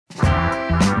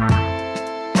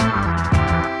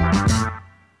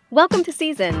Welcome to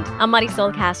Seasoned. I'm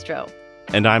Marisol Castro.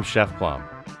 And I'm Chef Plum.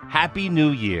 Happy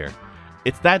New Year.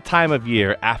 It's that time of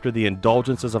year after the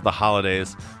indulgences of the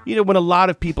holidays, when a lot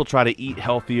of people try to eat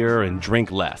healthier and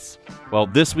drink less. Well,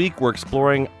 this week we're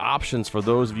exploring options for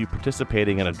those of you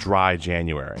participating in a dry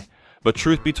January. But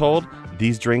truth be told,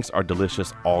 these drinks are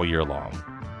delicious all year long.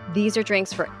 These are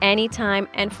drinks for any time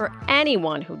and for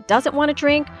anyone who doesn't want to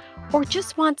drink or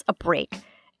just wants a break.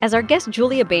 As our guest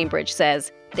Julia Bainbridge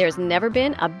says, there's never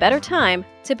been a better time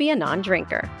to be a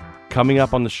non-drinker. Coming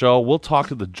up on the show, we'll talk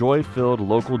to the joy-filled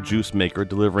local juice maker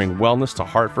delivering wellness to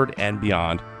Hartford and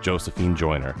beyond, Josephine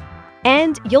Joyner.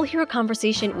 And you'll hear a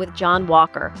conversation with John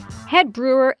Walker, head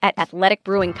brewer at Athletic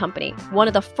Brewing Company, one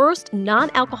of the first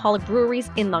non-alcoholic breweries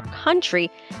in the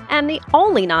country and the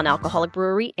only non-alcoholic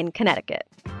brewery in Connecticut.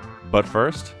 But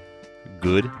first,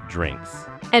 good drinks.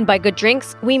 And by good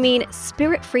drinks, we mean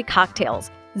spirit-free cocktails,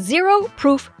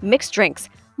 zero-proof mixed drinks,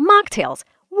 mocktails,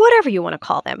 whatever you want to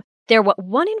call them. They're what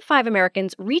 1 in 5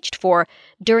 Americans reached for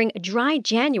during dry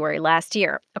January last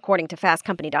year, according to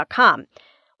fastcompany.com.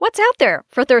 What's out there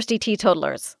for thirsty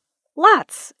teetotalers?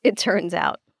 Lots, it turns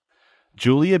out.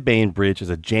 Julia Bainbridge is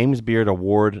a James Beard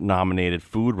Award-nominated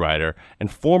food writer and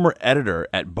former editor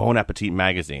at Bon Appetit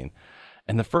magazine,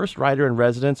 and the first writer in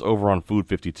residence over on Food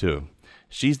 52.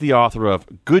 She's the author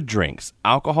of Good Drinks,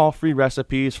 Alcohol-Free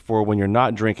Recipes for When You're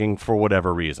Not Drinking for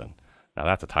Whatever Reason. Now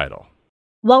that's a title.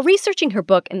 While researching her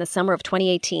book in the summer of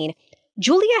 2018,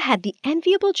 Julia had the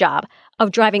enviable job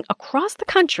of driving across the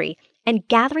country and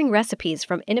gathering recipes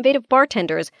from innovative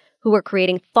bartenders who were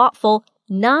creating thoughtful,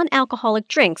 non-alcoholic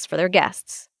drinks for their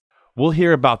guests. We'll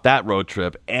hear about that road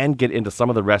trip and get into some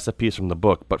of the recipes from the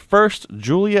book. But first,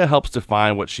 Julia helps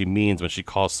define what she means when she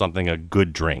calls something a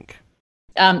good drink.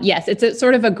 Yes, it's a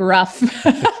sort of a gruff,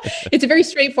 it's a very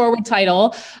straightforward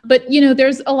title, but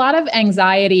there's a lot of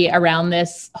anxiety around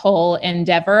this whole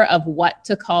endeavor of what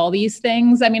to call these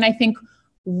things. I mean, I think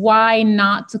why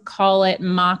not to call it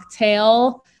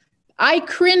mocktail? I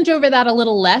cringe over that a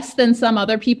little less than some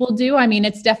other people do. I mean,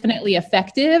 it's definitely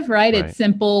effective, right? It's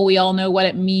simple. We all know what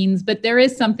it means, but there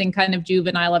is something kind of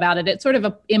juvenile about it. It sort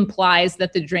of implies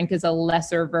that the drink is a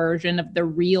lesser version of the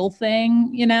real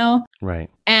thing,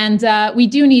 Right. And we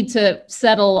do need to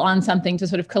settle on something to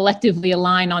sort of collectively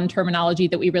align on terminology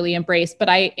that we really embrace. But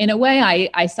in a way,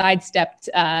 I sidestepped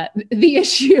the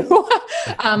issue,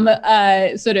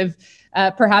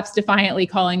 perhaps defiantly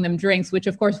calling them drinks, which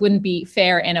of course wouldn't be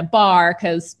fair in a bar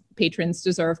because patrons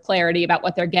deserve clarity about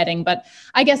what they're getting. But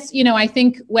I guess, I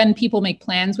think when people make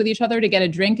plans with each other to get a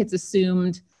drink, it's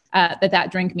assumed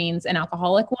that drink means an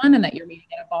alcoholic one and that you're meeting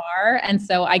at a bar. And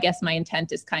so I guess my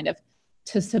intent is kind of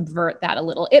to subvert that a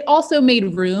little. It also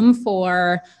made room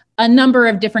for a number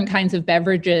of different kinds of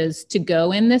beverages to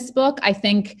go in this book. I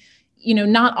think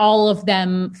not all of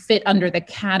them fit under the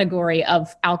category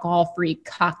of alcohol-free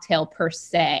cocktail per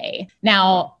se.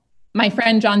 Now, my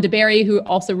friend John DeBerry, who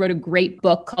also wrote a great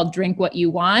book called Drink What You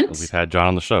Want. We've had John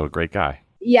on the show, great guy.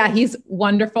 Yeah, he's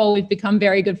wonderful. We've become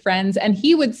very good friends. And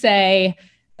he would say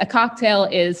a cocktail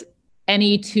is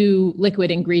any two liquid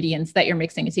ingredients that you're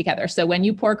mixing together. So when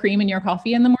you pour cream in your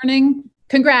coffee in the morning,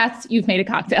 congrats, you've made a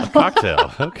cocktail.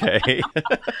 Cocktail, okay.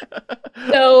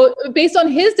 So based on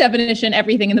his definition,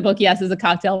 everything in the book, yes, is a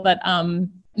cocktail. But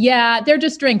they're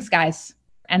just drinks, guys,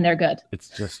 and they're good. It's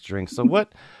just drinks. So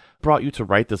what brought you to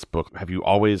write this book? Have you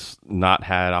always not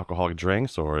had alcoholic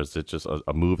drinks, or is it just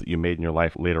a move that you made in your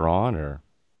life later on? Or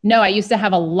no, I used to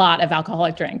have a lot of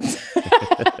alcoholic drinks.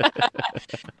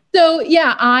 So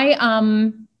yeah, I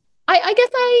guess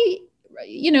I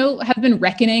have been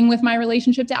reckoning with my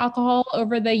relationship to alcohol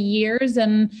over the years.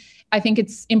 And I think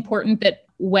it's important that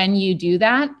when you do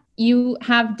that, you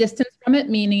have distance from it,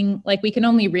 meaning like we can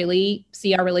only really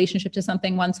see our relationship to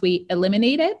something once we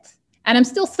eliminate it. And I'm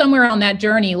still somewhere on that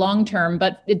journey long term,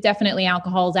 but it definitely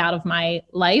alcohol's out of my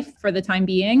life for the time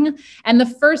being. And the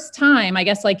first time, I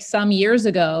guess like some years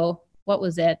ago, what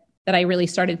was it? That I really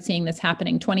started seeing this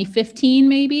happening. 2015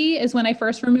 maybe is when I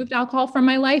first removed alcohol from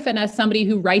my life. And as somebody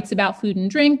who writes about food and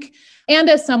drink, and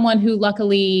as someone who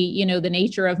luckily, the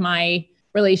nature of my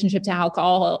relationship to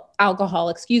alcohol,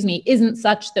 isn't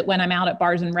such that when I'm out at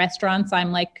bars and restaurants,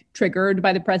 I'm like triggered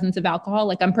by the presence of alcohol.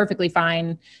 Like I'm perfectly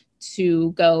fine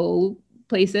to go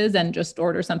places and just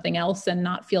order something else and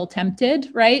not feel tempted,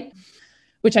 right?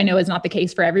 Which I know is not the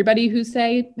case for everybody who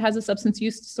has a substance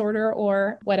use disorder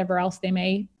or whatever else they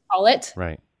may call it.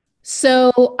 Right.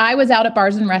 So I was out at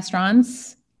bars and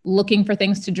restaurants looking for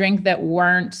things to drink that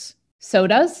weren't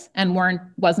sodas and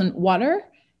wasn't water.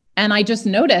 And I just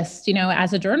noticed,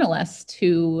 as a journalist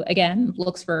who, again,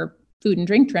 looks for food and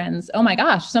drink trends, oh my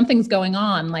gosh, something's going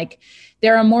on. Like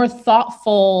there are more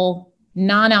thoughtful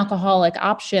non-alcoholic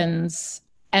options.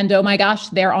 And oh my gosh,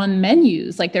 they're on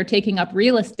menus, like they're taking up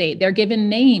real estate. They're given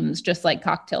names just like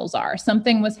cocktails are.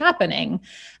 Something was happening.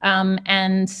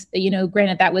 And,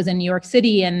 granted, that was in New York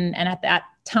City. And at that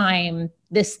time,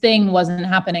 this thing wasn't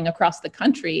happening across the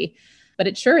country, but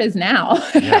it sure is now.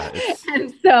 Yeah,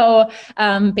 and so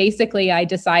basically, I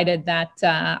decided that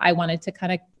I wanted to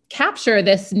kind of capture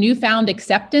this newfound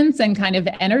acceptance and kind of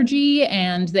energy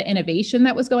and the innovation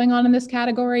that was going on in this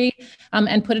category,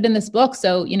 and put it in this book.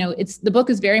 So, the book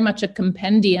is very much a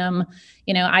compendium.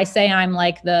 I say I'm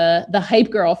like the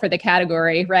hype girl for the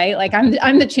category, right? Like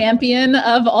I'm the champion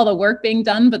of all the work being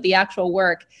done, but the actual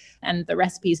work and the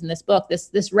recipes in this book,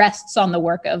 this rests on the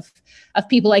work of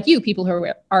people like you, people who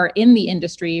are in the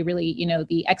industry, really,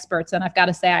 the experts. And I've got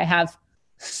to say, I have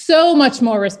so much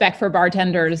more respect for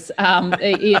bartenders.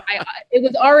 It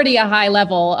was already a high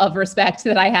level of respect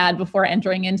that I had before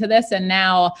entering into this. And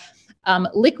now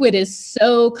liquid is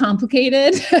so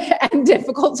complicated and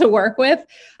difficult to work with.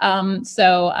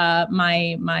 So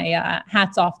my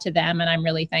hats off to them. And I'm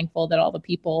really thankful that all the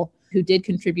people who did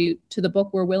contribute to the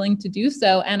book were willing to do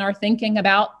so and are thinking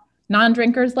about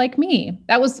non-drinkers like me.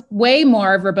 That was way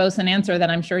more verbose an answer than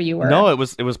I'm sure you were. No, it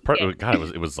was God,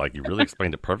 it was like you really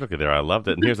explained it perfectly there. I loved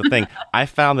it. And here's the thing. I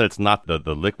found that it's not the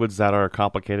liquids that are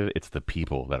complicated, it's the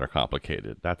people that are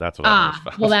complicated. That's what I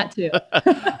found. Well, that too.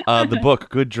 The book,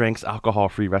 Good Drinks,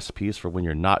 Alcohol-Free Recipes for When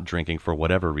You're Not Drinking for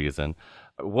Whatever Reason.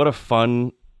 What a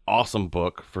fun, awesome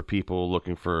book for people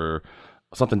looking for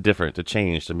something different to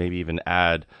change, to maybe even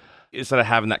add, instead of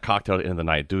having that cocktail at the end of the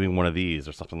night, doing one of these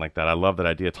or something like that. I love that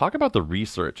idea. Talk about the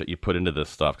research that you put into this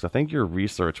stuff, because I think your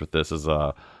research with this it's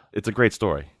a great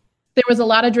story. There was a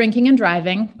lot of drinking and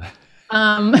driving.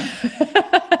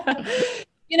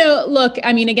 Look,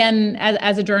 I mean, again,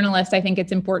 as a journalist, I think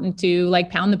it's important to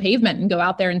pound the pavement and go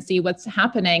out there and see what's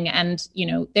happening. And,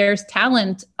 there's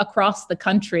talent across the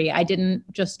country. I didn't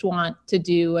just want to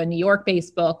do a New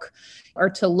York-based book or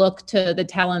to look to the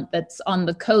talent that's on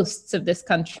the coasts of this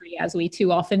country, as we too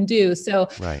often do. So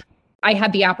right. I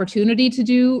had the opportunity to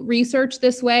do research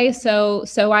this way. So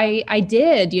I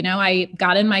did, I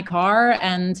got in my car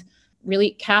and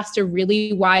really cast a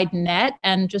really wide net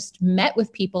and just met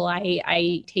with people.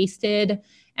 I tasted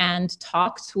and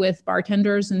talked with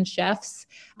bartenders and chefs.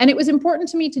 And it was important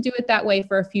to me to do it that way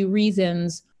for a few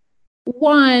reasons.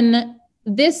 One,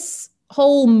 this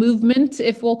whole movement,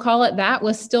 if we'll call it that,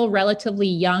 was still relatively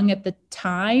young at the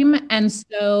time. And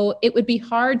so it would be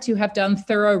hard to have done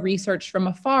thorough research from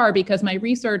afar, because my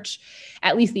research,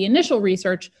 at least the initial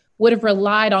research, would have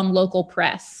relied on local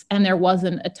press, and there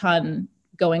wasn't a ton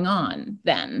going on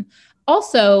then.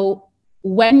 Also,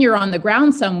 when you're on the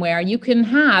ground somewhere, you can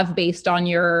have, based on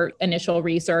your initial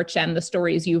research and the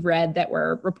stories you've read that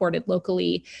were reported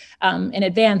locally in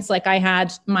advance, like I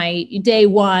had my day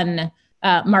one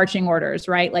marching orders,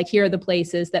 right? Like, here are the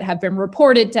places that have been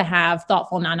reported to have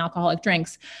thoughtful non-alcoholic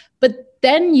drinks. But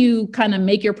then you kind of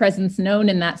make your presence known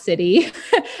in that city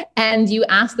and you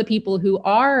ask the people who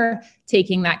are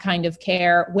taking that kind of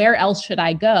care, where else should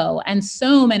I go? And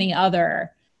so many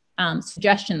other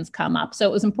suggestions come up. So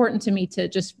it was important to me to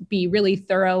just be really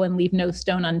thorough and leave no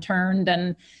stone unturned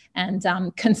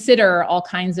and consider all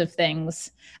kinds of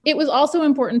things. It was also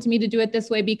important to me to do it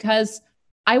this way because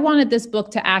I wanted this book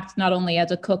to act not only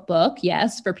as a cookbook,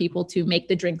 yes, for people to make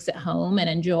the drinks at home and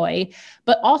enjoy,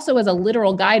 but also as a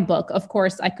literal guidebook. Of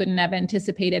course, I couldn't have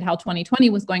anticipated how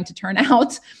 2020 was going to turn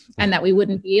out and that we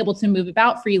wouldn't be able to move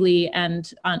about freely.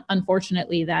 And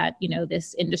unfortunately that,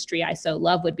 this industry I so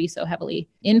love would be so heavily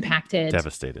impacted.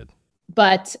 Devastated.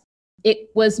 But it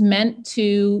was meant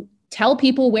to tell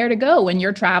people where to go when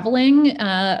you're traveling.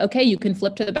 Okay, you can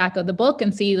flip to the back of the book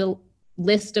and see the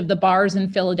list of the bars in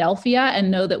Philadelphia and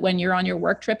know that when you're on your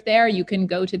work trip there, you can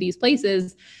go to these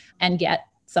places and get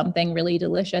something really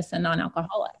delicious and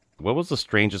non-alcoholic. What was the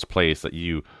strangest place that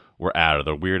you were at, or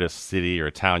the weirdest city or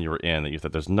town you were in that you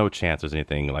thought there's no chance there's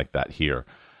anything like that here?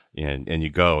 And you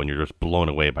go and you're just blown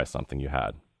away by something you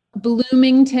had.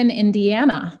 Bloomington,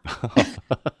 Indiana.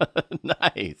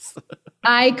 Nice.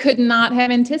 I could not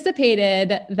have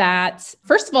anticipated that.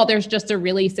 First of all, there's just a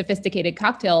really sophisticated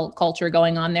cocktail culture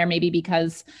going on there, maybe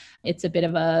because it's a bit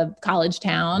of a college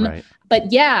town. Right.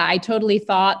 But yeah, I totally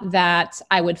thought that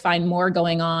I would find more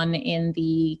going on in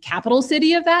the capital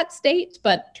city of that state,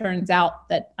 but turns out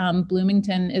that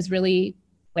Bloomington is really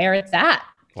where it's at.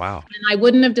 Wow. And I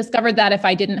wouldn't have discovered that if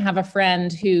I didn't have a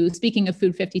friend who, speaking of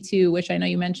Food 52, which I know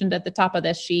you mentioned at the top of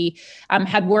this, she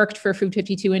had worked for Food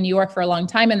 52 in New York for a long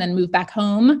time and then moved back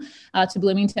home to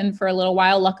Bloomington for a little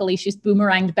while. Luckily, she's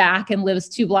boomeranged back and lives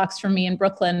 2 blocks from me in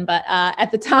Brooklyn. But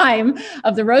at the time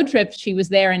of the road trip, she was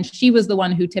there, and she was the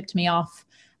one who tipped me off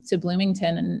to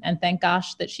Bloomington. And thank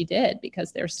gosh that she did,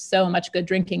 because there's so much good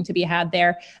drinking to be had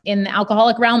there in the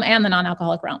alcoholic realm and the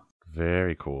non-alcoholic realm.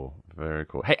 Very cool. Very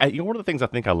cool. Hey, one of the things I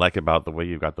think I like about the way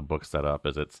you've got the book set up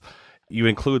is you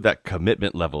include that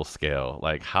commitment level scale.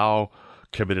 Like, how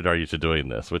committed are you to doing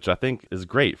this? Which I think is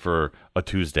great for a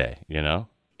Tuesday, you know?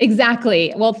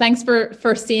 Exactly. Well, thanks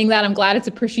for seeing that. I'm glad it's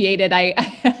appreciated. I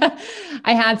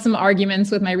I had some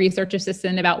arguments with my research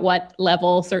assistant about what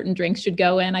level certain drinks should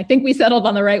go in. I think we settled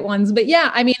on the right ones. But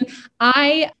yeah, I mean,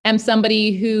 I am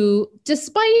somebody who,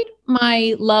 despite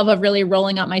my love of really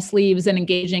rolling up my sleeves and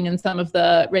engaging in some of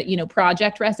the,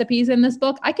 project recipes in this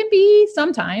book, I can be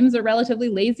sometimes a relatively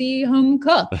lazy home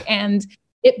cook. And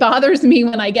it bothers me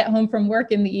when I get home from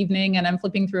work in the evening and I'm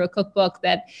flipping through a cookbook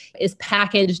that is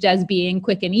packaged as being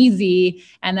quick and easy.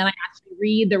 And then I actually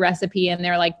read the recipe and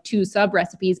there are like 2 sub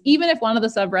recipes. Even if one of the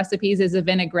sub recipes is a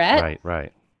vinaigrette,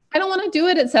 Right. I don't want to do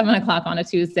it at 7:00 on a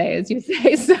Tuesday, as you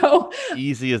say. So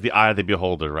easy as the eye of the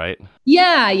beholder, right?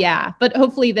 Yeah. But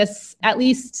hopefully this, at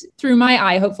least through my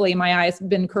eye, hopefully my eye has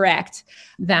been correct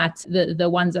that the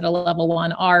ones at a level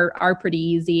 1 are pretty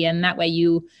easy. And that way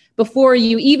before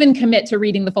you even commit to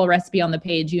reading the full recipe on the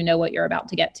page, you know what you're about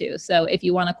to get to. So if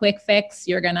you want a quick fix,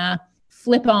 you're going to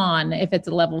flip on. If it's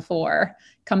a level 4,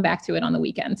 come back to it on the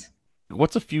weekend.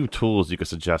 What's a few tools you could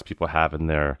suggest people have in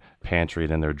their pantry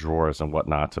and in their drawers and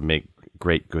whatnot to make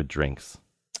great, good drinks?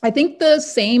 I think the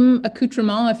same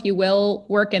accoutrement, if you will,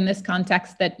 work in this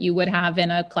context that you would have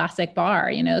in a classic bar,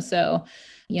 so,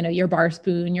 your bar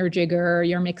spoon, your jigger,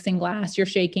 your mixing glass, your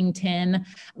shaking tin.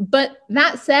 But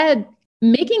that said,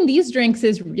 making these drinks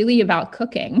is really about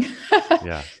cooking.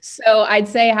 Yeah. So I'd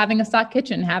say having a stock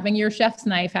kitchen, having your chef's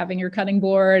knife, having your cutting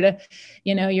board,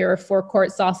 your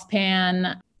 4-quart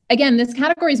saucepan. Again, this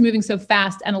category is moving so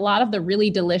fast, and a lot of the really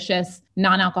delicious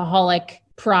non-alcoholic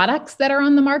products that are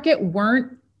on the market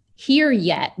weren't here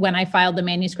yet when I filed the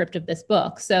manuscript of this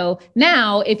book. So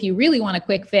now, if you really want a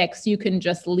quick fix, you can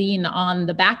just lean on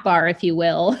the back bar, if you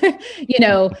will,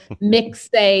 mix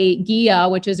a Gia,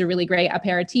 which is a really great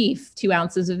aperitif, 2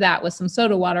 ounces of that with some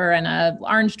soda water and a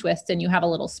orange twist, and you have a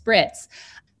little spritz.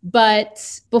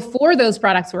 But before those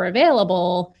products were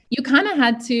available, you kind of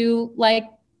had to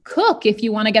cook if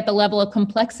you want to get the level of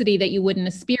complexity that you would in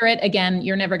a spirit. Again,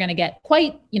 you're never going to get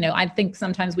quite, I think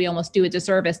sometimes we almost do a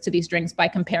disservice to these drinks by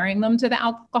comparing them to the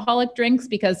alcoholic drinks,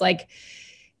 because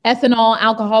ethanol,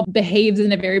 alcohol behaves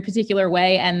in a very particular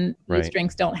way, and these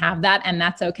drinks don't have that, and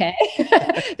that's okay.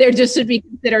 There just should be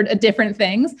considered different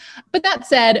things. But that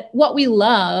said, what we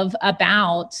love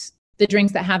about the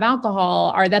drinks that have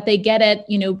alcohol are that they get it,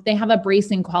 they have a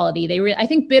bracing quality. I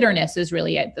think bitterness is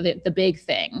really the big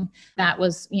thing that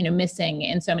was, missing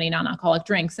in so many non-alcoholic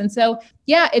drinks. And so,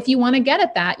 yeah, if you want to get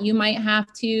at that, you might have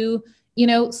to,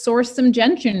 source some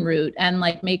gentian root and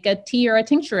make a tea or a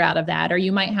tincture out of that. Or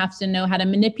you might have to know how to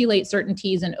manipulate certain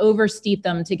teas and oversteep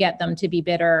them to get them to be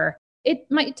bitter. It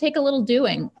might take a little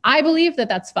doing. I believe that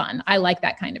that's fun. I like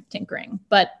that kind of tinkering.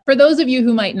 But for those of you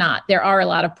who might not, there are a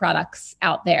lot of products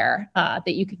out there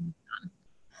that you can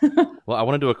use on. Well, I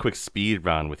want to do a quick speed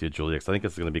round with you, Julia, because I think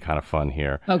it's going to be kind of fun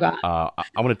here. Oh, God.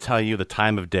 I want to tell you the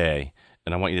time of day,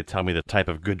 and I want you to tell me the type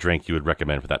of good drink you would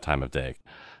recommend for that time of day.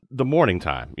 The morning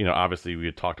time, obviously we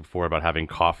had talked before about having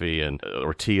coffee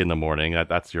or tea in the morning.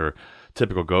 That's your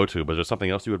typical go-to, but is there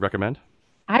something else you would recommend?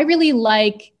 I really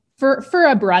like, for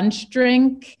a brunch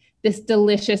drink, this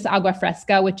delicious agua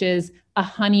fresca, which is a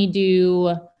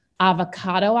honeydew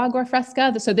avocado agua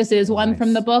fresca. So this is one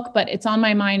from the book, but it's on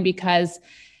my mind because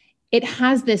it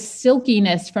has this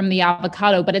silkiness from the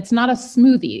avocado, but it's not a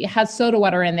smoothie. It has soda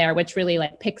water in there, which really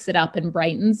picks it up and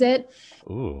brightens it.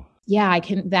 Ooh. Yeah, I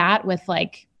can, that with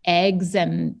eggs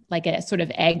and a sort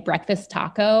of egg breakfast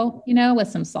taco, with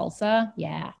some salsa.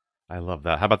 Yeah. I love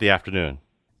that. How about the afternoon?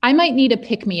 I might need a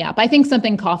pick-me-up. I think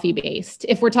something coffee-based.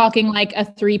 If we're talking a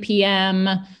 3 p.m.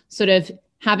 sort of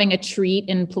having a treat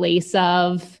in place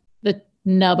of the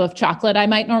nub of chocolate I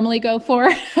might normally go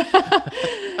for.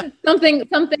 Something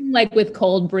with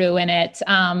cold brew in it.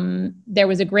 There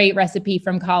was a great recipe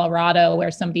from Colorado where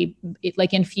somebody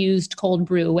infused cold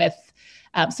brew with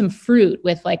some fruit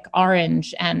with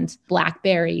orange and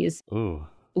blackberries. Ooh.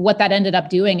 What that ended up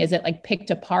doing is it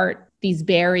picked apart these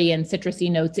berry and citrusy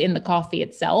notes in the coffee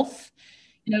itself.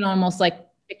 And it almost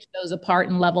picked those apart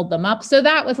and leveled them up. So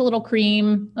that with a little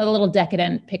cream, a little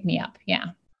decadent pick me up. Yeah.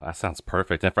 That sounds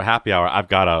perfect. And for happy hour, I've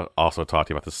got to also talk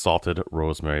to you about the salted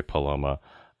rosemary Paloma.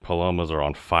 Palomas are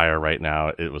on fire right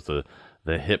now. It was the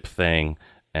hip thing,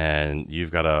 and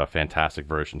you've got a fantastic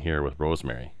version here with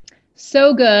rosemary.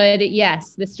 So good.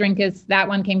 Yes, that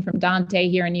one came from Dante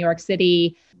here in New York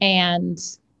City. And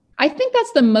I think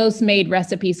that's the most made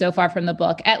recipe so far from the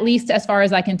book, at least as far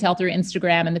as I can tell through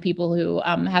Instagram and the people who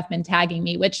have been tagging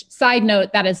me, which, side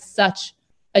note, that is such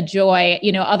a joy.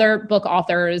 Other book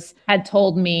authors had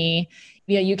told me,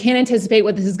 you can't anticipate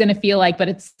what this is going to feel like, but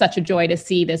it's such a joy to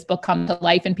see this book come to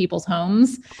life in people's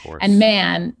homes. And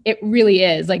man, it really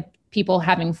is like people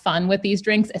having fun with these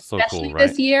drinks, especially so cool, right?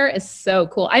 This year is so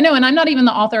cool. I know. And I'm not even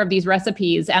the author of these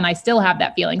recipes, and I still have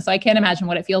that feeling. So I can't imagine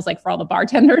what it feels like for all the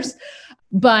bartenders.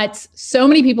 But so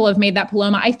many people have made that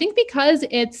Paloma. I think because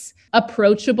it's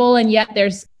approachable, and yet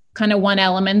there's kind of one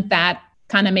element that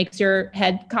kind of makes your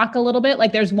head cock a little bit.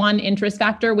 Like there's one interest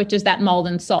factor, which is that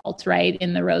Maldon salt, right,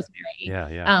 in the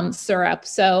rosemary syrup.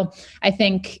 So I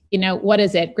think, what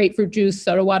is it? Grapefruit juice,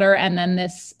 soda water, and then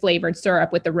this flavored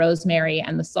syrup with the rosemary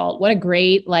and the salt. What a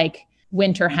great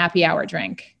winter happy hour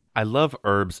drink. I love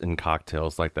herbs in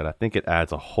cocktails like that. I think it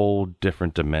adds a whole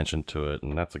different dimension to it.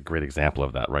 And that's a great example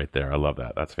of that right there. I love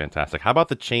that. That's fantastic. How about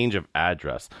the change of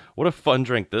address? What a fun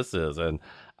drink this is. And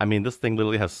I mean, this thing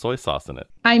literally has soy sauce in it.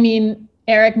 I mean,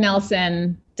 Eric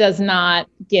Nelson does not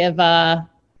give a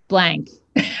blank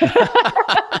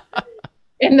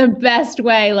in the best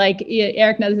way. Like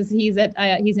Eric knows, he's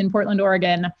in Portland,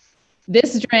 Oregon.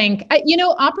 This drink,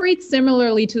 operates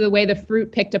similarly to the way the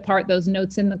fruit picked apart those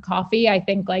notes in the coffee. I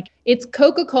think it's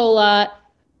Coca-Cola.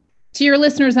 To your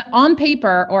listeners on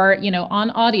paper or,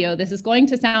 on audio, this is going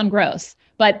to sound gross,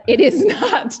 but it is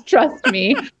not, trust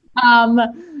me.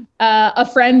 A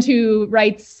friend who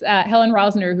writes, Helen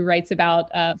Rosner, who writes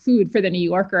about food for the New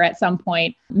Yorker at some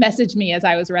point, messaged me as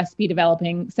I was recipe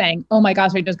developing saying, "Oh my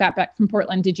gosh, I just got back from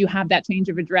Portland. Did you have that change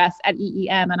of address at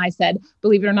EEM?" And I said,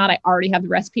 "Believe it or not, I already have the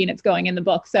recipe and it's going in the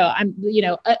book." So I'm,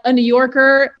 a New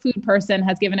Yorker food person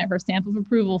has given it her stamp of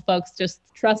approval, folks. Just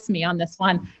trust me on this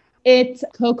one. It's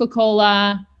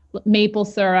Coca-Cola, maple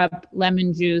syrup,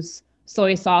 lemon juice,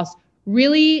 soy sauce.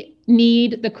 Really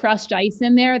need the crushed ice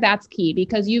in there. That's key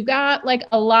because you've got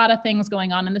a lot of things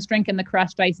going on in this drink, and the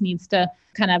crushed ice needs to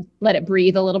kind of let it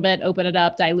breathe a little bit, open it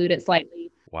up, dilute it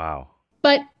slightly. Wow.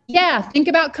 But yeah, think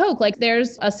about Coke.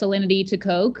 There's a salinity to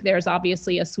Coke. There's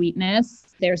obviously a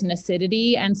sweetness. There's an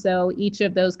acidity. And so each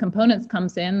of those components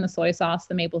comes in, the soy sauce,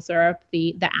 the maple syrup,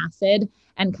 the acid,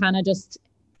 and kind of just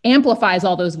amplifies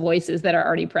all those voices that are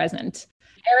already present.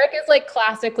 Eric is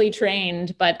classically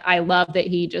trained, but I love that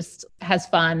he just has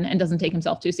fun and doesn't take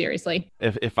himself too seriously.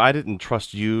 If I didn't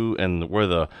trust you and where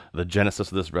the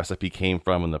genesis of this recipe came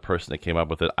from and the person that came up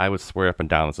with it, I would swear up and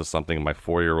down this is something my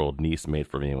 4-year-old niece made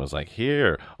for me and was like,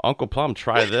 "Here, Uncle Plum,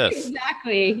 try this."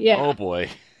 Exactly. Yeah. Oh boy.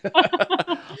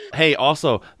 Hey,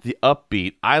 also the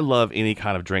Upbeat. I love any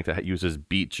kind of drink that uses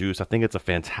beet juice. I think it's a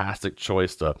fantastic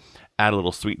choice to add a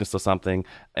little sweetness to something.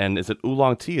 And is it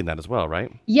oolong tea in that as well,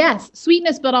 right? Yes,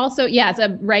 sweetness, but also,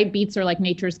 beets are like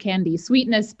nature's candy.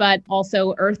 Sweetness, but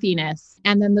also earthiness.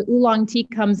 And then the oolong tea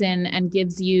comes in and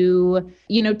gives you,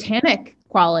 tannic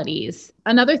qualities.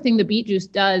 Another thing the beet juice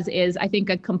does is, I think,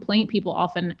 a complaint people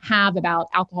often have about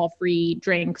alcohol-free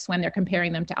drinks when they're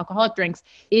comparing them to alcoholic drinks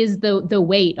is the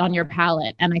weight on your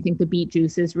palate. And I think the beet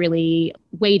juice is really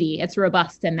weighty. It's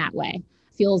robust in that way.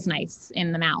 Feels nice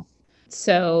in the mouth.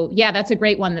 So yeah, that's a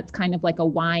great one. That's kind of like a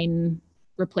wine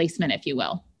replacement, if you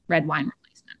will, red wine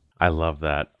replacement. I love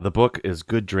that. The book is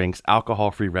Good Drinks,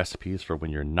 Alcohol-Free Recipes for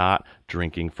When You're Not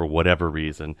Drinking for Whatever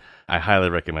Reason. I highly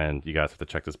recommend you guys have to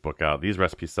check this book out. These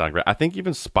recipes sound great. I think you've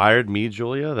inspired me,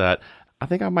 Julia, that I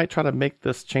think I might try to make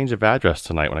this change of address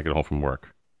tonight when I get home from work.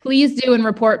 Please do and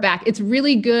report back. It's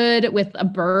really good with a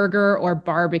burger or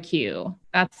barbecue.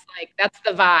 That's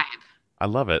the vibe. I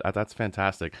love it. That's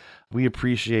fantastic. We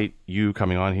appreciate you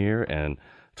coming on here and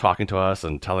talking to us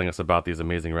and telling us about these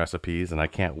amazing recipes. And I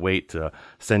can't wait to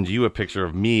send you a picture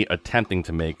of me attempting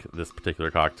to make this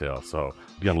particular cocktail. So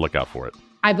be on the lookout for it.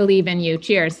 I believe in you.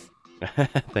 Cheers.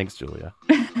 Thanks, Julia.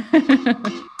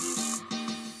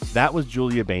 That was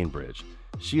Julia Bainbridge.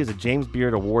 She is a James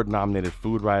Beard Award-nominated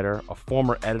food writer, a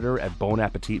former editor at Bon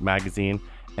Appetit magazine,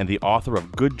 and the author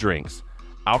of Good Drinks,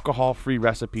 Alcohol-Free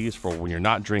Recipes for When You're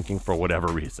Not Drinking for Whatever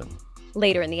Reason.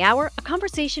 Later in the hour, a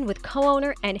conversation with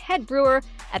co-owner and head brewer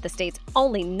at the state's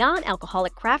only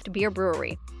non-alcoholic craft beer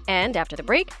brewery. And after the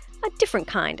break, a different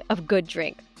kind of good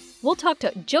drink. We'll talk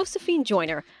to Josephine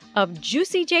Joyner of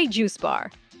Juicy J Juice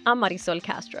Bar. I'm Marisol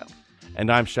Castro.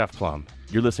 And I'm Chef Plum.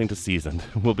 You're listening to Seasoned.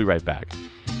 We'll be right back.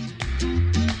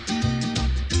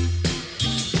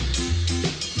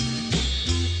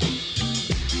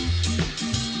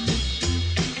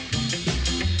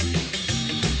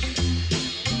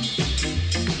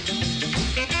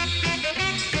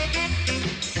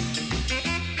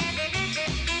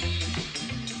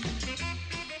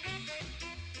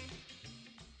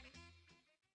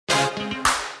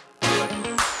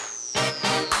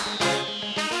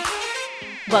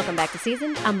 Welcome back to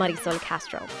Seasoned. I'm Marisol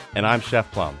Castro. And I'm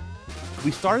Chef Plum.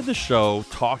 We started the show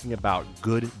talking about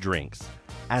good drinks,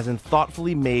 as in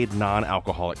thoughtfully made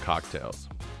non-alcoholic cocktails.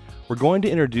 We're going to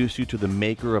introduce you to the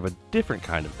maker of a different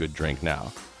kind of good drink now.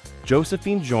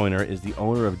 Josephine Joyner is the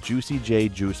owner of Juicy J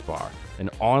Juice Bar, an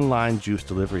online juice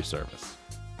delivery service.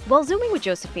 While Zooming with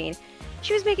Josephine,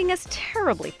 she was making us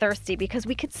terribly thirsty because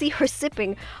we could see her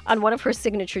sipping on one of her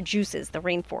signature juices, the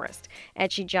Rainforest.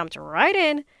 And she jumped right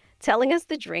in, telling us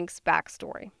the drink's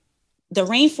backstory. The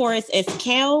Rainforest is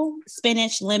kale,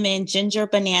 spinach, lemon, ginger,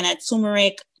 banana,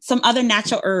 turmeric, some other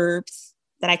natural herbs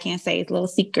that I can't say, it's a little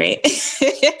secret,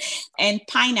 and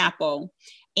pineapple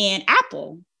and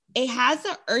apple. It has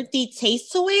an earthy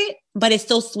taste to it, but it's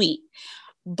still sweet.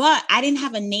 But I didn't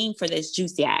have a name for this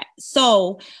juice yet.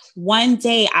 So one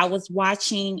day I was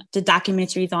watching the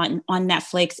documentaries on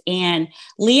Netflix, and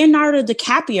Leonardo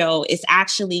DiCaprio is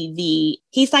actually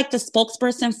he's like the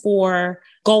spokesperson for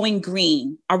going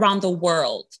green around the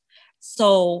world.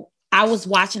 So I was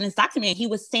watching this documentary. He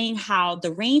was saying how the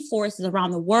rainforests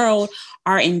around the world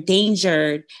are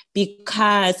endangered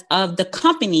because of the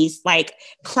companies like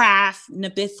Kraft,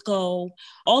 Nabisco,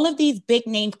 all of these big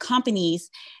name companies.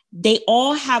 They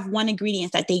all have one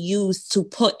ingredient that they use to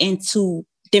put into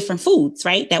different foods,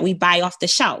 right? That we buy off the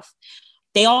shelf.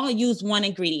 They all use one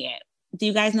ingredient. Do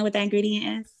you guys know what that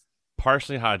ingredient is?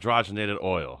 Partially hydrogenated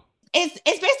oil. It's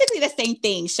basically the same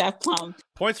thing, Chef Plum.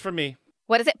 Points for me.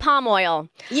 What is it? Palm oil.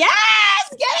 Yes!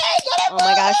 Get it! Oh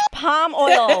my gosh, palm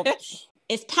oil.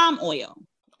 It's palm oil.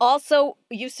 Also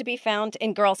used to be found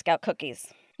in Girl Scout cookies.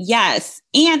 Yes.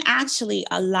 And actually,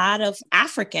 a lot of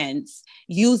Africans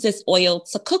use this oil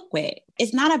to cook with.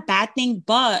 It's not a bad thing,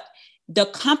 but the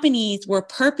companies were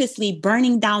purposely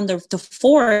burning down the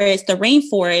forest, the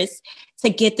rainforest,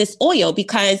 to get this oil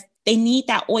because they need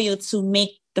that oil to make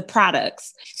the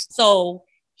products. So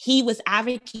he was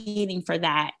advocating for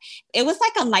that. It was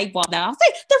like a light bulb that I was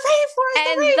like, the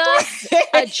rainforest, and thus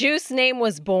a juice name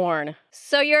was born.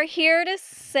 So you're here to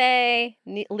say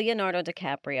Leonardo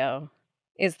DiCaprio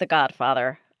is the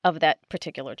godfather of that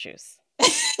particular juice.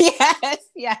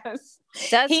 Yes.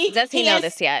 Does he know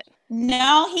this yet?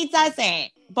 No, he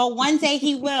doesn't. But one day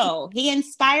he will. He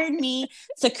inspired me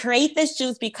to create this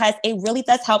juice because it really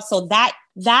does help. So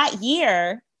that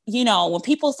year, you know, when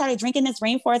people started drinking this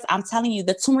rainforest, I'm telling you,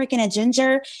 the turmeric and the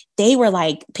ginger, they were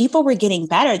like, people were getting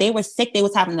better. They were sick. They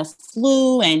was having the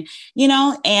flu and, you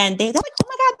know, and they're like, oh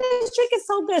my God, this drink is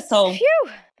so good. So, phew,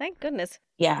 thank goodness.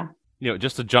 Yeah. You know,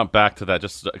 just to jump back to that,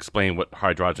 just to explain what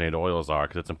hydrogenated oils are,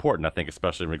 because it's important, I think,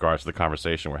 especially in regards to the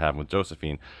conversation we're having with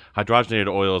Josephine. Hydrogenated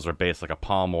oils are based like a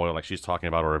palm oil, like she's talking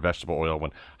about, or a vegetable oil,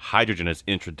 when hydrogen is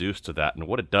introduced to that. And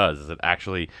what it does is it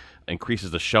actually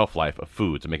increases the shelf life of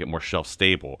food to make it more shelf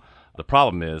stable. The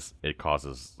problem is it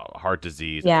causes heart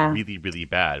disease. Yeah. It's really, really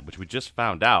bad, which we just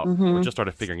found out, or just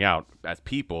started figuring out as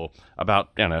people about,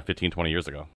 15, 20 years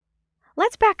ago.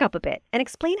 Let's back up a bit and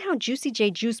explain how Juicy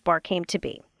J Juice Bar came to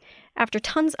be. After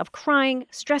tons of crying,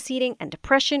 stress eating, and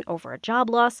depression over a job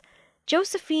loss,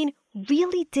 Josephine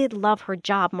really did love her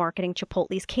job marketing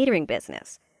Chipotle's catering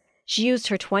business. She used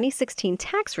her 2016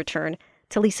 tax return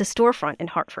to lease a storefront in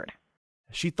Hartford.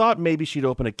 She thought maybe she'd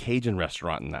open a Cajun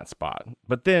restaurant in that spot.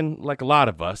 But then, like a lot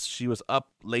of us, she was up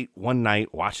late one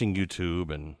night watching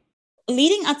YouTube and...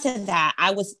 Leading up to that,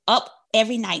 I was up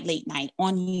every night, late night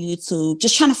on YouTube,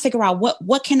 just trying to figure out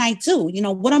what can I do? You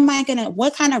know, what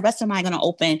kind of restaurant am I going to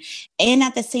open? And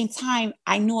at the same time,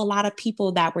 I knew a lot of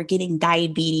people that were getting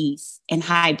diabetes and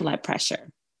high blood pressure.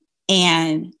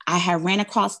 And I had ran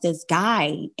across this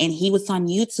guy and he was on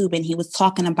YouTube and he was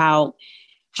talking about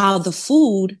how the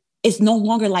food is no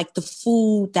longer like the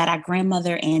food that our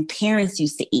grandmother and parents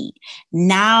used to eat.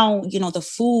 Now, you know, the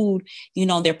food, you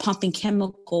know, they're pumping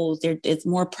chemicals, it's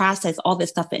more processed, all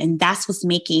this stuff. And that's what's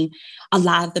making a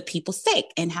lot of the people sick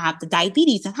and have the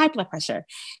diabetes and high blood pressure.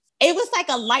 It was like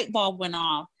a light bulb went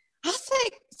off. I was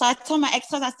like, so I told my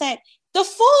ex-husband, I said, the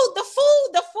food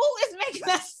is making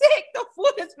us sick. The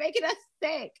food is making us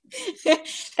sick.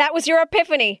 That was your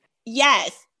epiphany.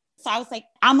 Yes. So I was like,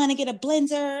 I'm going to get a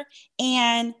blender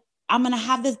and I'm going to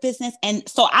have this business. And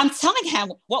so I'm telling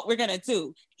him what we're going to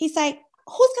do. He's like,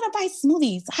 who's going to buy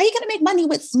smoothies? How are you going to make money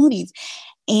with smoothies?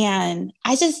 And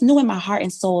I just knew in my heart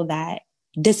and soul that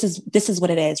this is what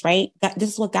it is, right? This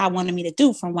is what God wanted me to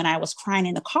do from when I was crying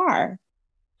in the car.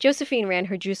 Josephine ran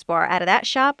her juice bar out of that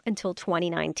shop until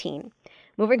 2019.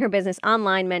 Moving her business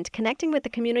online meant connecting with the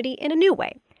community in a new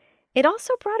way. It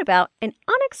also brought about an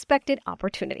unexpected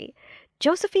opportunity.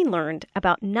 Josephine learned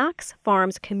about Knox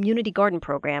Farms Community Garden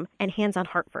Program and Hands on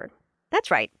Hartford.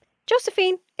 That's right,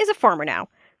 Josephine is a farmer now,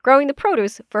 growing the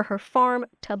produce for her farm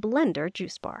to blender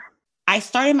juice bar. I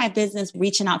started my business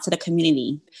reaching out to the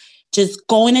community, just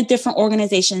going to different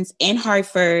organizations in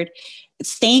Hartford,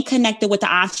 staying connected with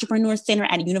the Entrepreneur Center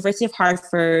at the University of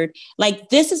Hartford. Like,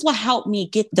 this is what helped me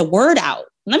get the word out.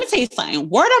 Let me tell you something.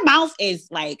 Word of mouth is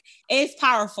it's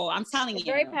powerful. I'm telling you.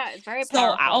 It's very so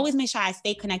powerful. I always make sure I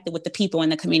stay connected with the people in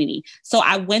the community. So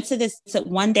I went to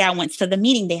one day I went to the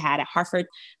meeting they had at Hartford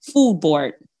Food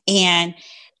Board, and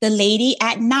the lady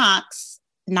at Knox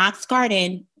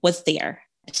Garden was there.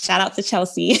 Shout out to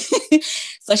Chelsea.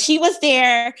 So she was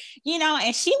there,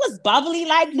 and she was bubbly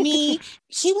like me.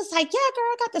 She was like, yeah, girl,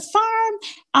 I got this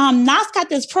farm. Knox got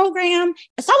this program.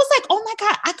 So I was like, oh my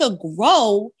God, I could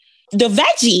grow the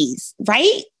veggies,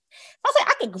 right? I was like,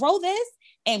 I could grow this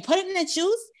and put it in the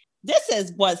juice. This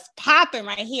is what's popping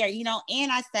right here,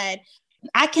 and I said,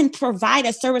 I can provide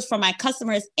a service for my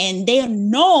customers and they'll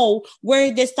know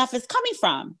where this stuff is coming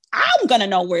from. I'm going to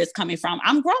know where it's coming from.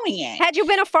 I'm growing it. Had you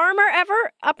been a farmer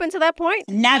ever up until that point?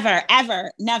 Never,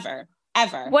 ever, never,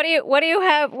 ever. What do you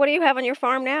have on your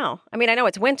farm now? I mean, I know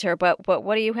it's winter, but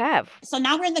what do you have? So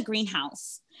now we're in the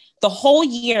greenhouse. The whole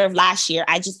year of last year,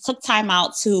 I just took time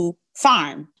out to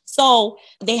farm. So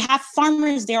they have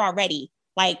farmers there already,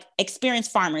 like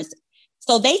experienced farmers.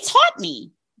 So they taught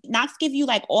me. Knox give you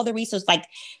like all the resources, like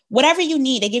whatever you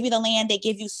need. They give you the land, they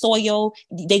give you soil,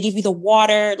 they give you the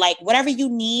water, like whatever you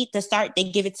need to start, they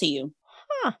give it to you.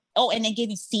 Huh. Oh, and they give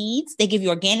you seeds. They give you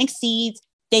organic seeds.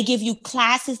 They give you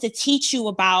classes to teach you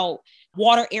about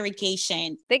water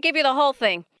irrigation. They give you the whole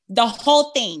thing. The whole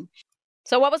thing.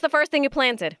 So what was the first thing you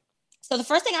planted? So the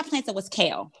first thing I planted was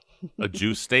kale. A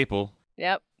juice staple.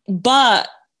 Yep. But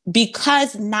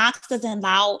because Knox doesn't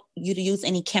allow you to use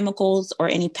any chemicals or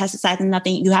any pesticides and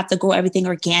nothing, you have to grow everything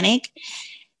organic,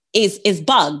 is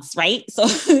bugs, right?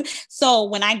 So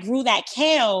when I grew that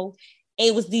kale,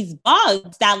 it was these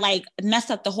bugs that like messed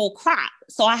up the whole crop.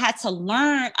 So I had to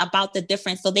learn about the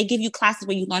difference. So they give you classes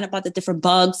where you learn about the different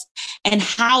bugs and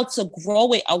how to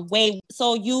grow it away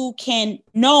so you can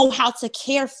know how to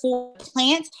care for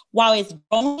plants while it's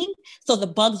growing so the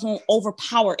bugs won't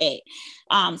overpower it.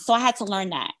 So I had to learn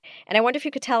that. And I wonder if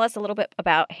you could tell us a little bit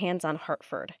about Hands on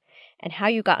Hartford and how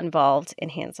you got involved in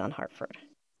Hands on Hartford.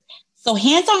 So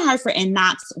Hands on Hartford and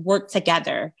Knox work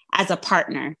together as a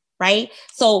partner. Right.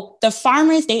 So the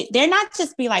farmers, they're not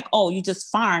just be like, oh, you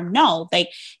just farm. No,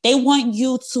 they want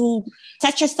you to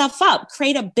set yourself up,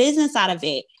 create a business out of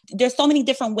it. There's so many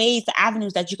different ways, the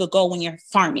avenues that you could go when you're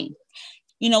farming.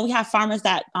 We have farmers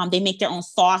that they make their own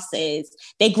sauces.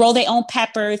 They grow their own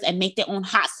peppers and make their own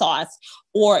hot sauce,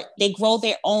 or they grow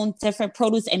their own different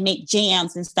produce and make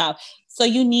jams and stuff. So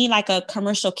you need like a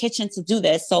commercial kitchen to do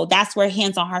this. So that's where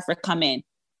Hands on Hartford come in.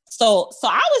 So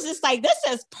I was just like, this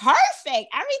is perfect.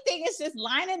 Everything is just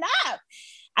lining up.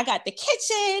 I got the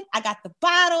kitchen. I got the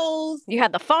bottles. You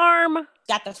had the farm.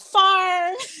 Got the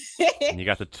farm. And you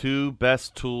got the two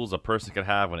best tools a person could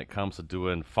have when it comes to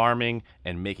doing farming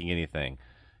and making anything.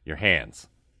 Your hands.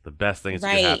 The best things you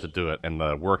can have to do it, and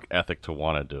the work ethic to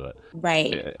want to do it.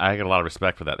 Right. I get a lot of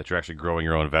respect for that you're actually growing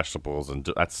your own vegetables. And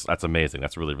that's amazing.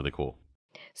 That's really, really cool.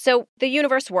 So the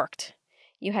universe worked.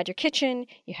 You had your kitchen,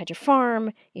 you had your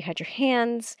farm, you had your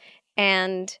hands,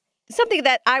 and something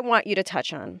that I want you to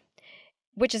touch on,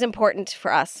 which is important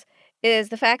for us, is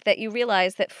the fact that you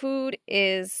realize that food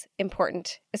is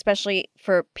important, especially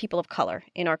for people of color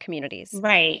in our communities.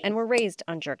 Right. And we're raised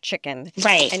on jerk chicken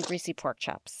and greasy pork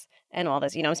chops and all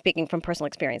this. I'm speaking from personal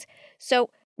experience. So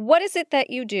what is it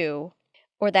that you do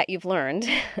or that you've learned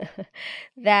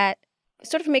that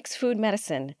sort of makes food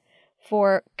medicine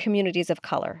for communities of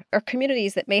color or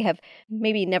communities that may have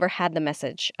maybe never had the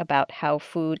message about how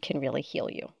food can really heal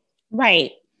you?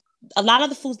 Right. A lot of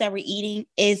the foods that we're eating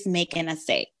is making us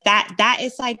sick. That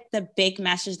is like the big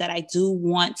message that I do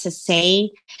want to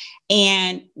say.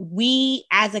 And we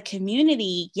as a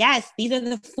community, yes, these are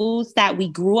the foods that we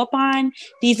grew up on.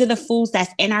 These are the foods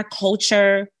that's in our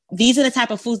culture. These are the type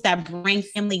of foods that bring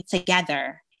family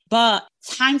together. But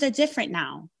times are different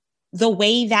now. The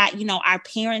way that, our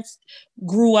parents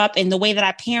grew up and the way that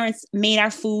our parents made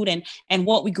our food and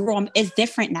what we grew on is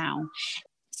different now.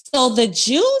 So the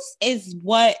juice is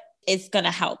what is going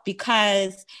to help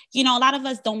because, a lot of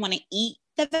us don't want to eat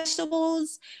the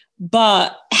vegetables,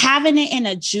 but having it in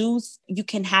a juice, you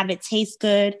can have it taste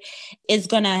good, is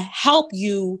going to help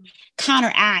you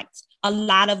counteract a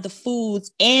lot of the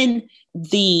foods in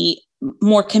the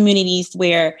more communities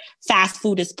where fast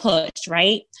food is pushed,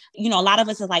 right? A lot of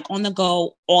us are like on the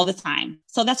go all the time.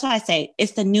 So that's why I say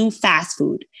it's the new fast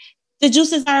food. The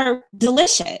juices are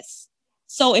delicious.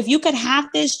 So if you could have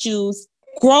this juice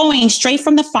growing straight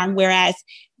from the farm, whereas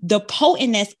the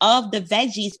potentness of the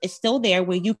veggies is still there,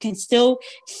 where you can still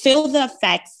feel the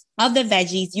effects of the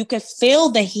veggies. You could feel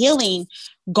the healing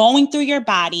going through your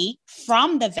body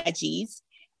from the veggies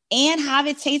and have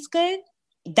it taste good.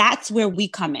 That's where we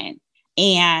come in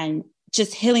and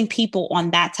just healing people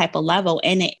on that type of level.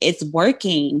 And it's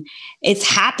working. It's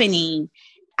happening.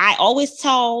 I always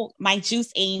tell my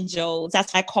juice angels,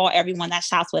 that's what I call everyone that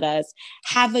shops with us,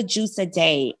 have a juice a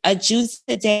day. A juice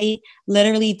a day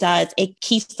literally does. It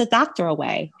keeps the doctor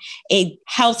away. It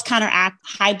helps counteract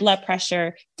high blood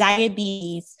pressure,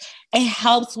 diabetes. It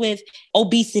helps with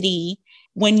obesity.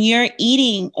 When you're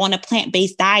eating on a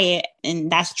plant-based diet,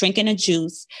 and that's drinking a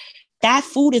juice, that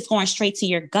food is going straight to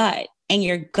your gut, and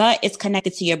your gut is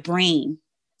connected to your brain.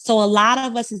 So a lot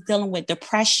of us is dealing with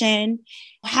depression.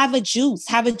 Have a juice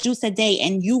a day,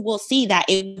 and you will see that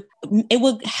it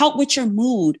will help with your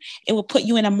mood. It will put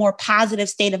you in a more positive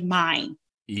state of mind.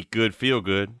 Eat good, feel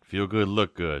good,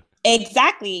 look good.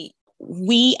 Exactly.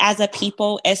 We as a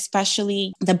people,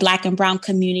 especially the Black and Brown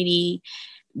community,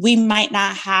 we might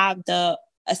not have the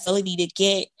ability to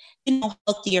get,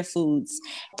 healthier foods.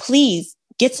 Please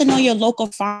get to know your local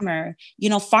farmer.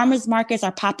 Farmers markets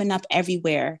are popping up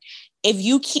everywhere. If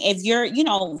you're,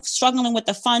 struggling with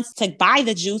the funds to buy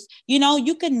the juice,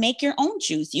 you can make your own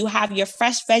juice. You have your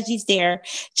fresh veggies there.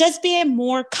 Just being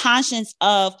more conscious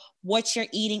of what you're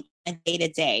eating a day to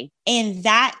day. And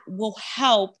that will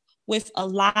help with a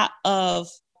lot of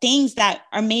things that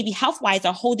are maybe health-wise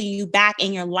are holding you back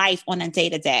in your life on a day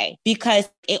to day, because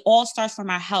it all starts from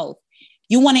our health.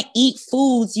 You want to eat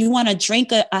foods. You want to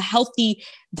drink a healthy,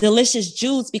 delicious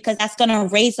juice, because that's going to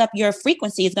raise up your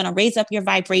frequency. It's going to raise up your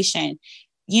vibration.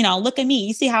 Look at me.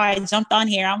 You see how I jumped on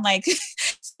here? I'm like,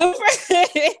 super.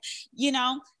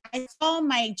 I tell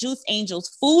my juice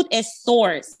angels, food is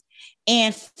source,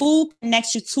 and food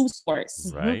connects you to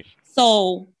source. Right.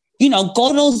 So, go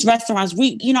to those restaurants.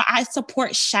 I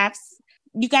support chefs.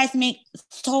 You guys make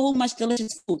so much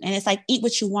delicious food, and it's like, eat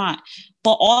what you want,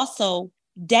 but also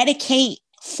dedicate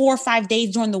 4 or 5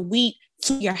 days during the week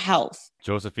to your health.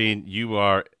 Josephine, you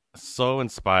are so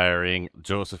inspiring.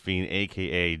 Josephine,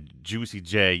 aka Juicy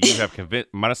J, you have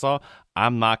convinced Marisol,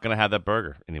 I'm not gonna have that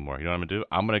burger anymore. You know what I'm gonna do?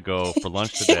 I'm gonna go for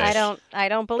lunch today. I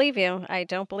don't believe you. I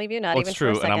don't believe you. Not even it's true.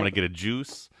 For a second. And I'm gonna get a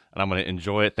juice and I'm gonna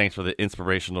enjoy it. Thanks for the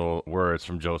inspirational words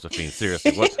from Josephine.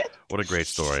 Seriously, what a great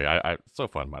story. So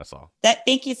fun, Marisol.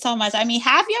 Thank you so much. I mean,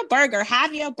 have your burger,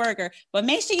 but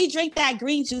make sure you drink that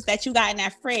green juice that you got in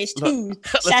that fridge too.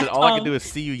 Listen, all I can do is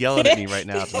see you yelling at me right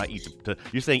now to not eat.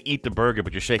 You're saying eat the burger,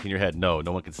 but you're shaking your head. No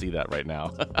one can see that right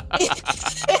now.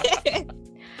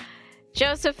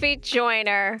 Josephine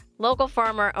Joyner, local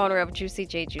farmer, owner of Juicy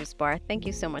J Juice Bar. Thank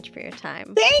you so much for your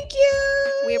time. Thank you.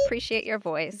 We appreciate your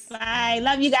voice. Bye.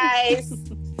 Love you guys.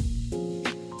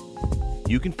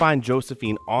 You can find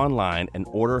Josephine online and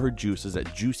order her juices at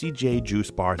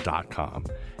juicyjjuicebar.com.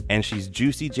 And she's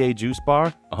Juicy J Juice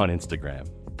Bar on Instagram.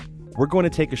 We're going to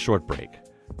take a short break.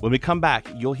 When we come back,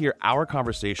 you'll hear our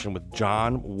conversation with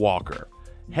John Walker,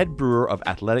 head brewer of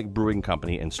Athletic Brewing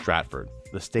Company in Stratford,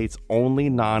 the state's only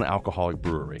non-alcoholic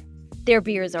brewery. Their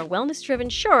beers are wellness-driven,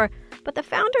 sure, but the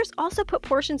founders also put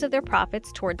portions of their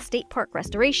profits towards state park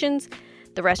restorations,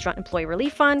 the Restaurant Employee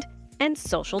Relief Fund, and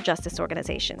social justice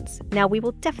organizations. Now, we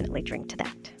will definitely drink to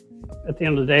that. At the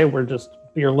end of the day, we're just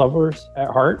beer lovers at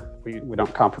heart. We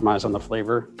don't compromise on the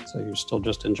flavor, so you're still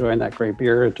just enjoying that great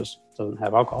beer. It just doesn't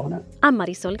have alcohol in it. I'm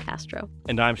Marisol Castro.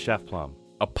 And I'm Chef Plum,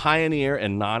 a pioneer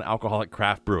in non-alcoholic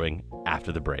craft brewing.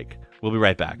 After the break, we'll be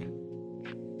right back.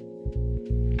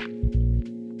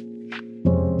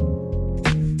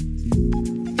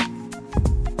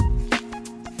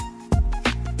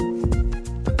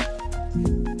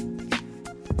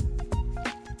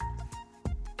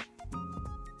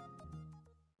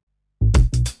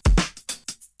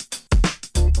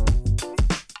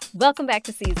 Welcome back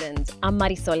to Seasons. I'm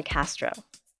Marisol Castro.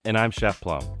 And I'm Chef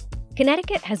Plum.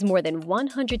 Connecticut has more than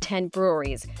 110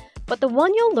 breweries, but the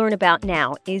one you'll learn about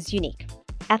now is unique.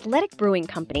 Athletic Brewing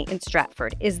Company in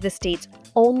Stratford is the state's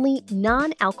only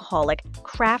non-alcoholic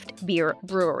craft beer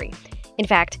brewery. In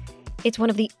fact, it's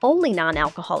one of the only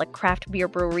non-alcoholic craft beer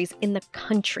breweries in the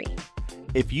country.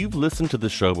 If you've listened to the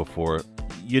show before,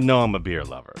 you know I'm a beer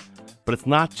lover. But it's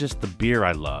not just the beer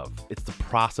I love, it's the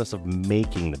process of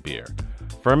making the beer.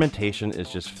 Fermentation is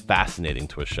just fascinating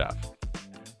to a chef.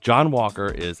 John Walker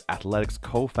is Athletic's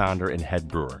co-founder and head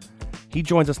brewer. He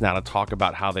joins us now to talk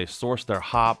about how they source their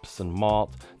hops and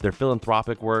malt, their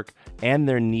philanthropic work, and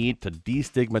their need to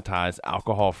destigmatize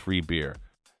alcohol-free beer.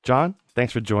 John,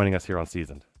 thanks for joining us here on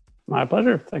Seasoned. My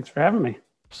pleasure. Thanks for having me.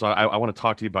 So I want to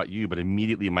talk to you about you, but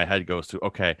immediately my head goes to,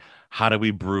 okay, how do we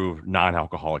brew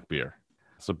non-alcoholic beer?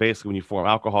 So basically when you form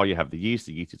alcohol, you have the yeast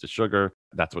is the sugar.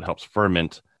 That's what helps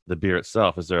ferment the beer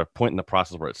itself. Is there a point in the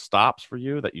process where it stops for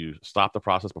you, that you stop the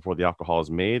process before the alcohol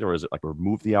is made, or is it like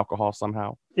remove the alcohol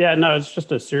somehow? Yeah, no, it's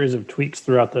just a series of tweaks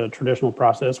throughout the traditional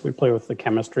process. We play with the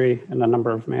chemistry in a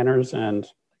number of manners and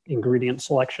ingredient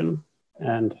selection,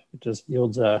 and it just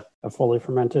yields a fully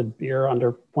fermented beer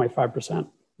under 0.5%.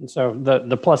 And so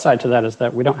the plus side to that is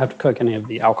that we don't have to cook any of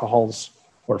the alcohols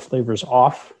or flavors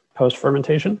off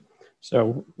post-fermentation.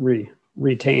 So we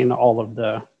retain all of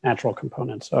the natural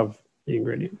components of the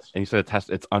ingredients. And you said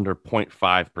it's under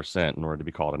 0.5% in order to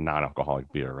be called a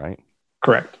non-alcoholic beer, right?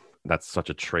 Correct. That's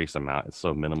such a trace amount. It's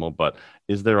so minimal. But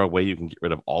is there a way you can get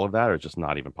rid of all of that, or just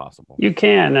not even possible? You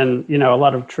can. And, a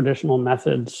lot of traditional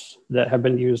methods that have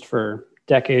been used for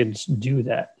decades do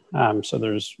that. So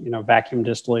there's, vacuum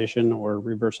distillation or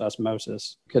reverse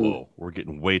osmosis. Whoa, we're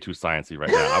getting way too sciencey right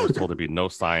now. I was told there'd be no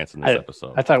science in this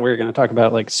episode. I thought we were going to talk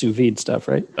about like sous vide stuff,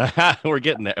 right? We're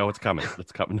getting there. Oh, it's coming.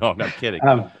 It's coming. No, I'm not kidding.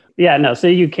 Yeah, no. So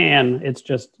you can.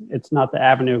 It's not the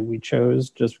avenue we chose,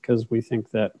 just because we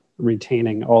think that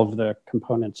retaining all of the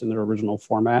components in their original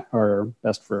format are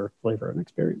best for flavor and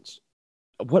experience.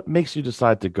 What makes you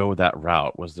decide to go that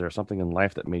route? Was there something in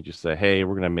life that made you say, hey,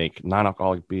 we're going to make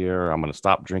non-alcoholic beer. I'm going to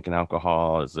stop drinking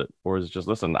alcohol. Is it just,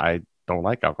 listen, I don't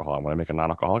like alcohol. I want to make a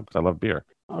non-alcoholic because I love beer?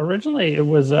 Originally, it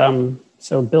was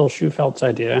so Bill Schufelt's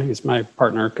idea. He's my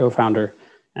partner, co-founder,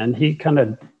 and he kind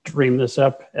of dreamed this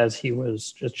up as he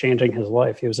was just changing his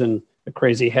life. He was in a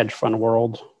crazy hedge fund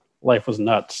world. Life was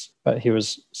nuts, but he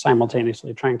was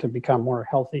simultaneously trying to become more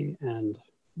healthy and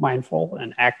mindful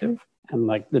and active. And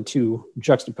like the two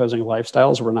juxtaposing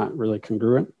lifestyles were not really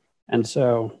congruent. And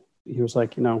so he was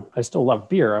like, I still love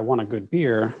beer. I want a good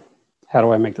beer. How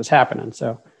do I make this happen? And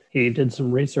so he did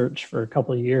some research for a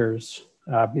couple of years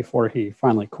before he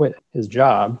finally quit his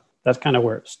job. That's kind of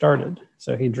where it started.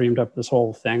 So he dreamed up this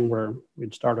whole thing where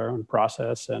we'd start our own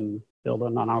process and build a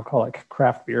non-alcoholic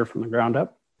craft beer from the ground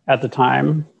up. At the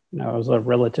time, I was a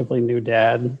relatively new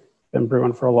dad, been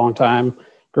brewing for a long time,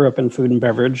 grew up in food and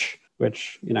beverage,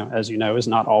 which, as you know, is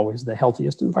not always the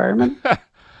healthiest environment.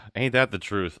 Ain't that the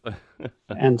truth?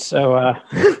 And so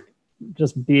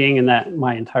just being in that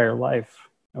my entire life,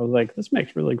 I was like, this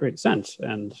makes really great sense.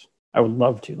 And I would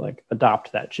love to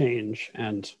adopt that change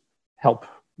and help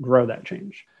grow that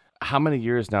change. How many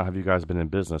years now have you guys been in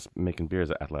business making beers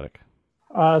at Athletic?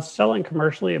 Selling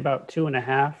commercially about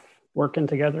 2.5, working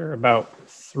together about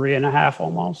 3.5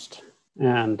 almost.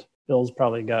 And Bill's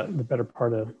probably got the better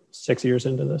part of 6 years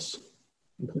into this,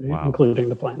 including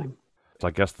the planning. So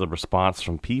I guess the response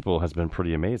from people has been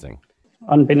pretty amazing.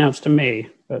 Unbeknownst to me,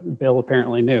 but Bill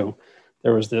apparently knew,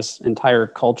 there was this entire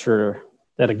culture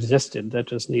that existed that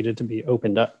just needed to be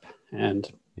opened up.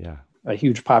 And a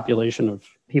huge population of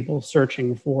people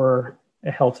searching for a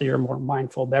healthier, more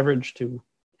mindful beverage to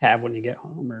have when you get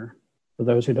home, or for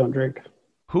those who don't drink.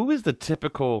 Who is the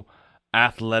typical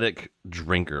Athletic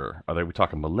drinker? Are we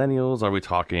talking millennials? Are we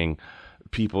talking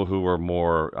people who are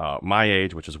more my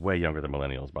age, which is way younger than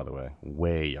millennials, by the way,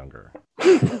 way younger?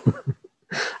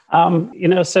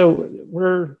 So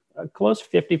we're a close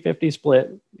 50-50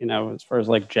 split, as far as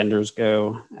genders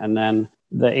go. And then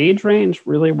the age range,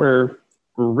 really, we're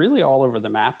really all over the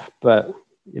map, but,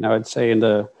 I'd say in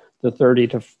the 30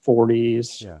 to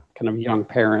 40s, kind of young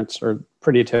parents are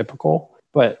pretty typical,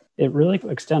 but it really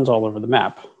extends all over the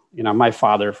map. My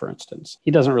father, for instance,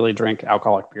 he doesn't really drink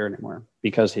alcoholic beer anymore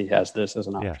because he has this as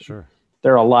an option. Yeah, sure.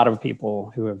 There are a lot of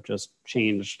people who have just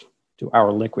changed to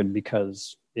our liquid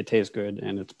because it tastes good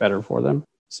and it's better for them.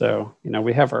 So,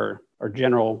 we have our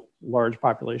general large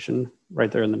population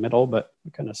right there in the middle, but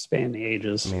we kind of span the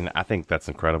ages. I mean, I think that's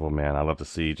incredible, man. I love to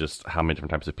see just how many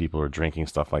different types of people are drinking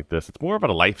stuff like this. It's more of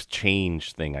a life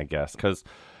change thing, I guess, because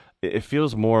it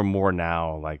feels more and more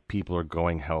now like people are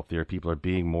going healthier. People are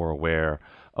being more aware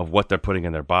of what they're putting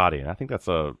in their body. And I think that's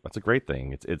a great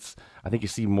thing. It's I think you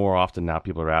see more often now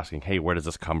people are asking, hey, where does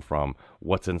this come from?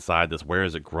 What's inside this? Where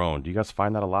is it grown? Do you guys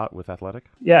find that a lot with Athletic?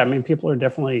 Yeah, I mean, people are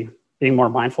definitely being more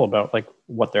mindful about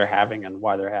what they're having and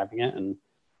why they're having it, and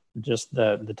just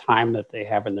the time that they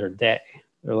have in their day.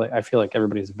 I feel like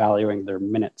everybody's valuing their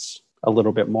minutes a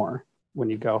little bit more. When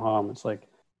you go home, it's like,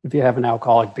 if you have an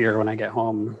alcoholic beer when I get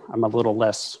home, I'm a little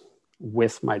less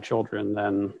with my children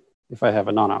than if I have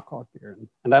a non-alcoholic beer.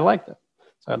 And I like that.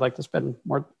 So I'd like to spend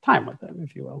more time with them,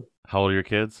 if you will. How old are your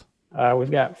kids? We've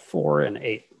got 4 and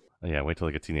 8. Yeah, wait till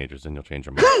they get teenagers, then you'll change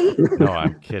your mind. No,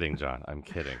 I'm kidding, John. I'm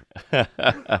kidding.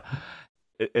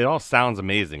 It all sounds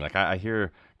amazing. I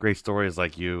hear great stories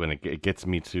like you, and it gets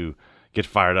me to get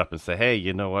fired up and say, hey,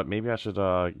 you know what? Maybe I should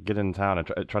get in town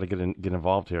and try to get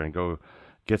involved here and go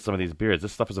get some of these beers.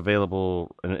 This stuff is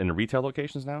available in retail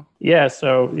locations now? Yeah,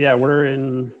 so we're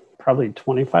in probably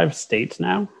 25 states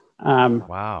now.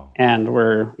 Wow. And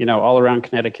we're, all around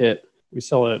Connecticut. We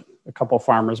sell at a couple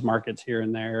farmers markets here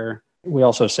and there. We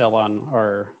also sell on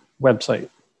our website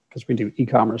because we do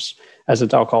e-commerce. As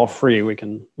it's alcohol free, we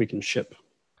can ship.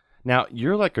 Now,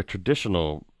 you're like a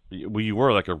traditional, well, you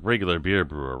were like a regular beer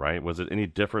brewer, right? Was it any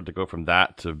different to go from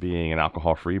that to being an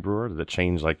alcohol-free brewer? Did it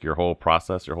change like your whole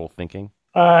process, your whole thinking?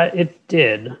 It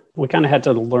did. We kind of had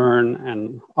to learn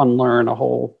and unlearn a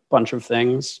whole bunch of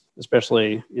things,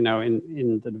 especially,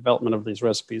 in the development of these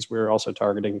recipes. We were also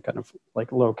targeting kind of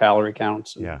like low calorie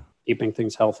counts and keeping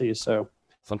things healthy. So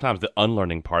sometimes the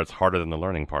unlearning part's harder than the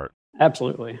learning part.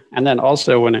 Absolutely. And then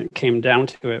also when it came down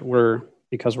to it,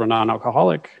 because we're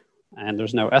non-alcoholic and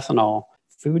there's no ethanol,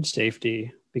 food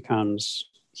safety becomes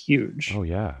huge. Oh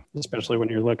yeah. Especially when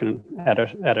you're looking at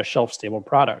a shelf-stable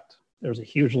product. There's a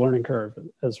huge learning curve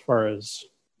as far as,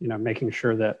 making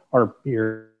sure that our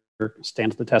beer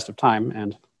stands the test of time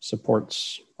and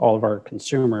supports all of our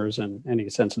consumers and any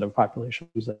sensitive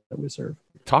populations that we serve.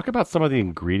 Talk about some of the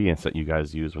ingredients that you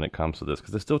guys use when it comes to this,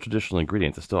 because they're still traditional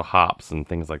ingredients. It's still hops and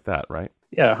things like that, right?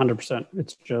 Yeah, 100%.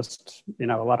 It's just, a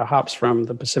lot of hops from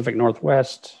the Pacific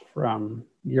Northwest, from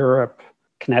Europe,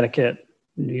 Connecticut,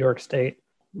 New York State.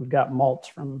 We've got malts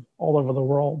from all over the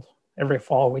world. Every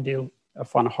fall we do a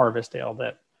fun harvest ale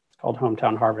that it's called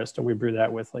Hometown Harvest, and we brew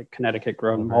that with like Connecticut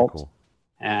grown malt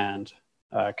and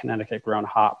Connecticut grown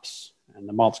hops, and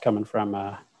the malt's coming from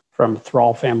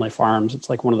Thrall Family Farms. It's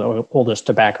like one of the oldest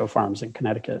tobacco farms in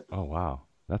Connecticut. Oh wow,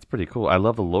 that's pretty cool. I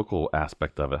love the local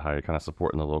aspect of it, how you're kind of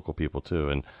supporting the local people too.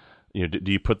 And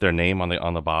do you put their name on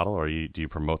the bottle, or do you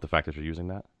promote the fact that you're using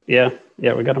that? Yeah,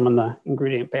 we got them on the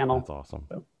ingredient panel. That's awesome.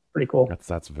 So, pretty cool.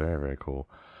 That's very, very cool.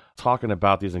 Talking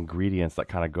about these ingredients that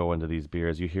kind of go into these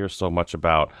beers, you hear so much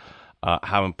about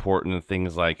how important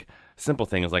simple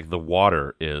things like the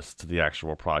water is to the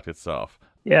actual product itself.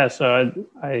 Yeah, so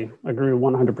I agree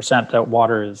 100% that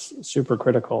water is super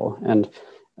critical. And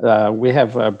we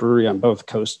have a brewery on both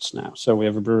coasts now. So we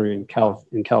have a brewery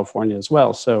in California as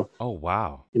well. So, oh,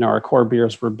 wow. Our core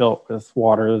beers were built with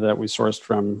water that we sourced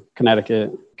from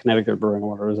Connecticut. Connecticut brewing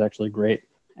water was actually great.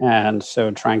 And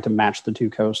so trying to match the two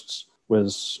coasts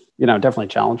was, definitely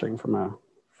challenging from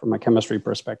a chemistry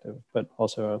perspective, but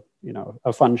also,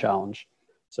 a fun challenge.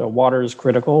 So water is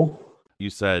critical. You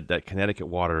said that Connecticut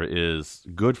water is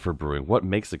good for brewing. What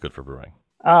makes it good for brewing?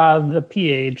 The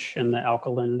pH and the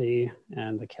alkalinity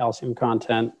and the calcium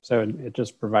content. So it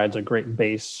just provides a great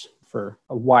base for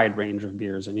a wide range of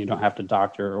beers, and you don't have to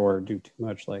doctor or do too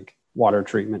much like water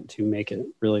treatment to make it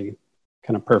really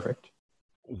kind of perfect.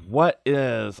 What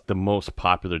is the most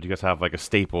popular? Do you guys have like a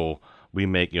staple we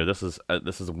make? This is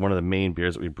one of the main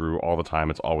beers that we brew all the time.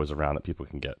 It's always around that people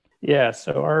can get. Yeah,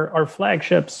 so our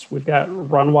flagships, we've got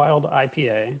Run Wild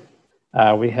IPA.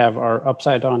 We have our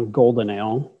Upside Down Golden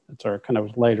Ale. It's our kind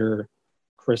of lighter,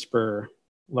 crisper,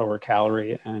 lower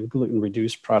calorie and gluten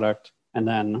reduced product. And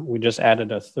then we just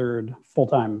added a third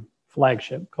full-time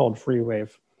flagship called Free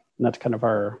Wave. And that's kind of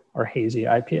our hazy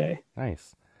IPA.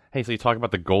 Nice. Hey, so you talk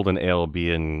about the Golden Ale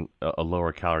being a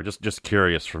lower calorie. Just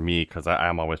curious for me, because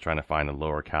I'm always trying to find a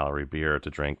lower calorie beer to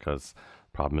drink, because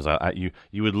problem is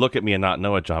you would look at me and not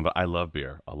know it, John, but I love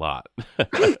beer a lot.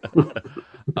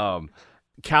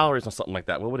 Calories on something like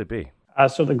that, what would it be?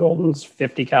 So the Golden's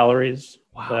 50 calories.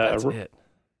 Wow, that's it.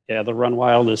 Yeah, the Run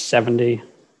Wild is 70.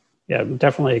 Yeah,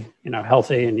 definitely,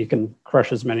 healthy, and you can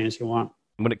crush as many as you want.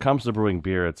 When it comes to brewing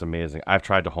beer, it's amazing. I've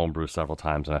tried to homebrew several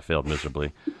times, and I failed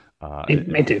miserably.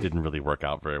 Me too. It didn't really work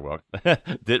out very well.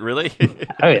 Did really?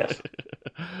 Oh, yes.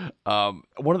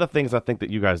 One of the things I think that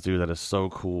you guys do that is so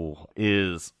cool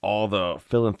is all the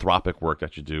philanthropic work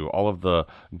that you do, all of the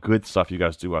good stuff you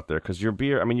guys do out there. Because your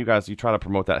beer, you try to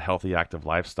promote that healthy, active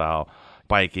lifestyle,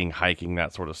 biking, hiking,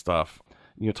 that sort of stuff.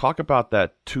 Talk about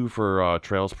that Two for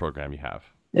Trails program you have.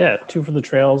 Yeah, Two for the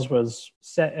Trails was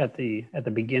set at the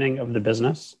beginning of the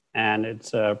business. And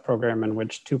it's a program in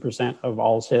which 2% of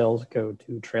all sales go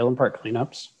to trail and park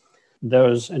cleanups.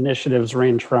 Those initiatives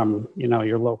range from,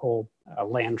 your local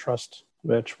land trust,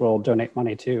 which will donate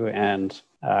money to and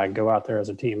go out there as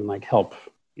a team and like help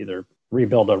either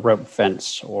rebuild a rope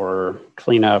fence or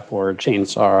clean up or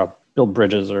chainsaw, build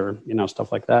bridges or,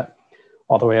 stuff like that,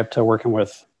 all the way up to working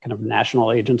with kind of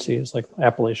national agencies like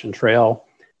Appalachian Trail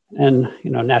and,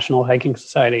 National Hiking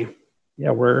Society.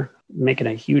 Yeah, we're making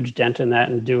a huge dent in that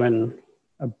and doing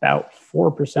about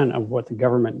 4% of what the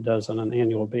government does on an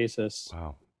annual basis.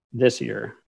 Wow. This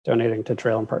year, donating to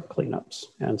trail and park cleanups.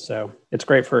 And so it's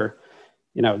great for,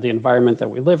 the environment that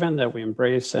we live in, that we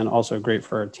embrace, and also great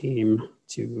for our team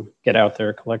to get out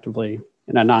there collectively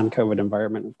in a non-COVID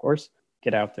environment, of course,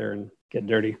 get out there and get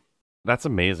dirty. That's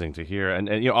amazing to hear. And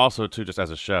you know, also, too, just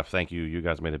as a chef, thank you. You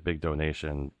guys made a big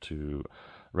donation to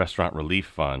Restaurant Relief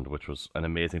Fund, which was an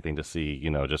amazing thing to see. You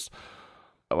know, just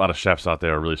a lot of chefs out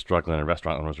there are really struggling, and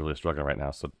restaurant owners are really struggling right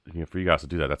now. So, you know, for you guys to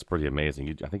do that, that's pretty amazing.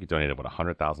 I think you donated, what,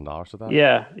 $100,000 to that?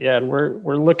 Yeah. And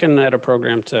we're looking at a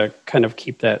program to kind of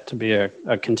keep that to be a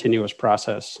continuous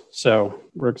process. So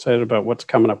we're excited about what's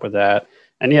coming up with that.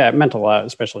 And yeah, it meant a lot,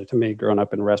 especially to me growing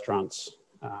up in restaurants.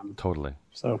 Totally.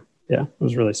 So yeah, I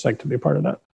was really psyched to be a part of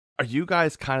that. Are you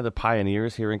guys kind of the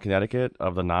pioneers here in Connecticut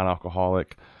of the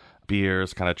non-alcoholic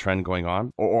beers kind of trend going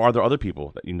on? Or are there other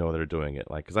people that you know that are doing it?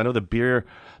 Like, because I know the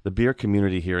beer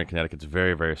community here in Connecticut is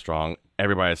very, very strong.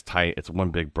 Everybody's tight. It's one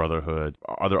big brotherhood.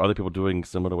 Are there other people doing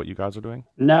similar to what you guys are doing?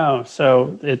 No.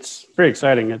 So it's very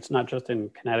exciting. It's not just in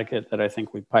Connecticut that I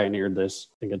think we pioneered this.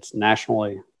 I think it's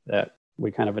nationally that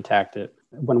we kind of attacked it.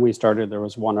 When we started, there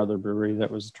was one other brewery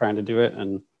that was trying to do it,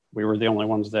 and we were the only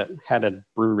ones that had a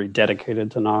brewery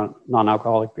dedicated to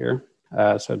non-alcoholic beer.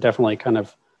 So definitely kind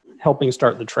of helping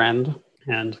start the trend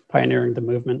and pioneering the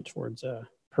movement towards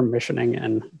permissioning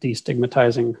and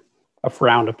destigmatizing a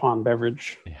frowned upon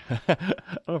beverage. Yeah. I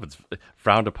don't know if it's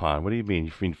frowned upon. What do you mean?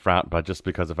 You mean frowned by just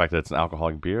because of the fact that it's an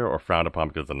alcoholic beer, or frowned upon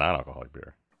because it's a non-alcoholic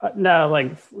beer? No,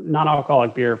 like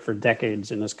non-alcoholic beer for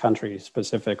decades in this country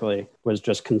specifically was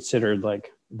just considered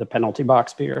like the penalty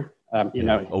box beer. You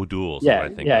know, O'Doul's. Yeah, I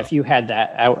think yeah. If you had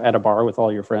that out at a bar with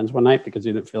all your friends one night because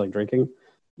you didn't feel like drinking,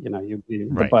 you know, you'd be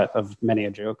the butt of many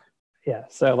a joke. Yeah.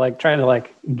 So like trying to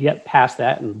like get past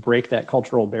that and break that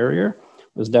cultural barrier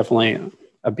was definitely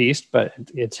a beast, but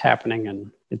it's happening,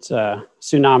 and it's a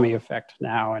tsunami effect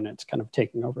now, and it's kind of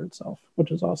taking over itself,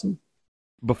 which is awesome.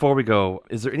 Before we go,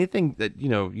 is there anything that, you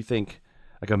know, you think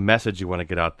like a message you want to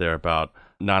get out there about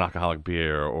non-alcoholic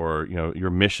beer, or, you know,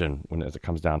 your mission as it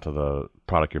comes down to the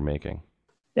product you're making?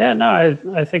 Yeah, no,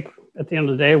 I think at the end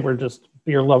of the day, we're just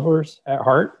beer lovers at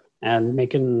heart, and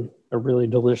making a really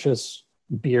delicious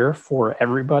beer for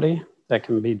everybody that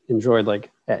can be enjoyed like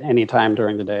at any time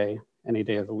during the day, any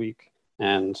day of the week.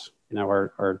 And, you know,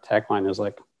 our tagline is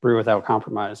like brew without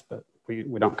compromise, but we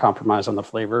don't compromise on the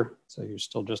flavor. So you're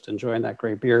still just enjoying that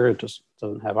great beer. It just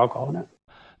doesn't have alcohol in it.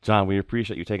 John, we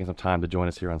appreciate you taking some time to join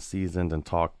us here on Seasoned and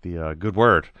talk the good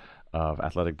word of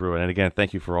Athletic Brewing. And again,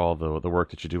 thank you for all the work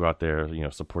that you do out there, you know,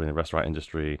 supporting the restaurant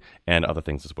industry and other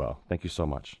things as well. Thank you so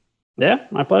much. Yeah,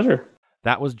 my pleasure.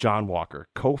 That was John Walker,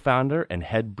 co-founder and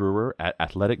head brewer at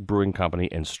Athletic Brewing Company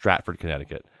in Stratford,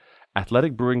 Connecticut.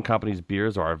 Athletic Brewing Company's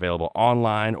beers are available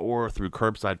online or through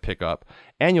curbside pickup,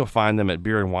 and you'll find them at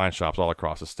beer and wine shops all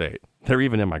across the state. They're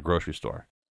even in my grocery store.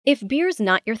 If beer's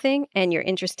not your thing and you're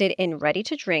interested in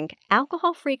ready-to-drink,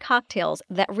 alcohol-free cocktails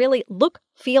that really look,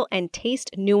 feel, and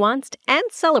taste nuanced and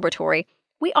celebratory,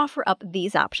 we offer up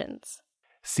these options.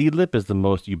 Seedlip is the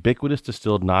most ubiquitous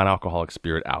distilled non-alcoholic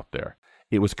spirit out there.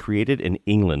 It was created in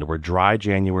England, where dry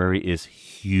January is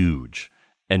huge.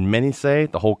 And many say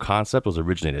the whole concept was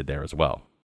originated there as well.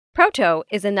 Proto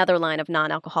is another line of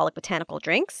non-alcoholic botanical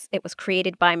drinks. It was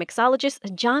created by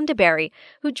mixologist John DeBerry,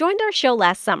 who joined our show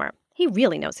last summer. He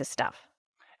really knows his stuff.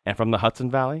 And from the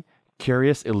Hudson Valley,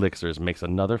 Curious Elixirs makes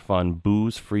another fun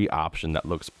booze-free option that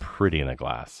looks pretty in a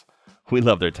glass. We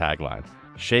love their tagline,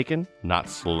 shaken, not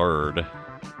slurred.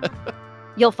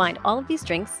 You'll find all of these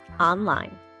drinks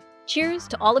online. Cheers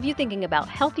to all of you thinking about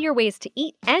healthier ways to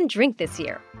eat and drink this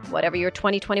year. Whatever your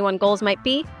 2021 goals might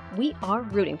be, we are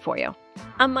rooting for you.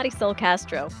 I'm Marisol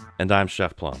Castro. And I'm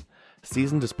Chef Plum.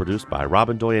 Seasoned is produced by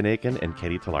Robin Doyen-Aiken and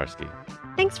Katie Tolarski.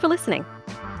 Thanks for listening.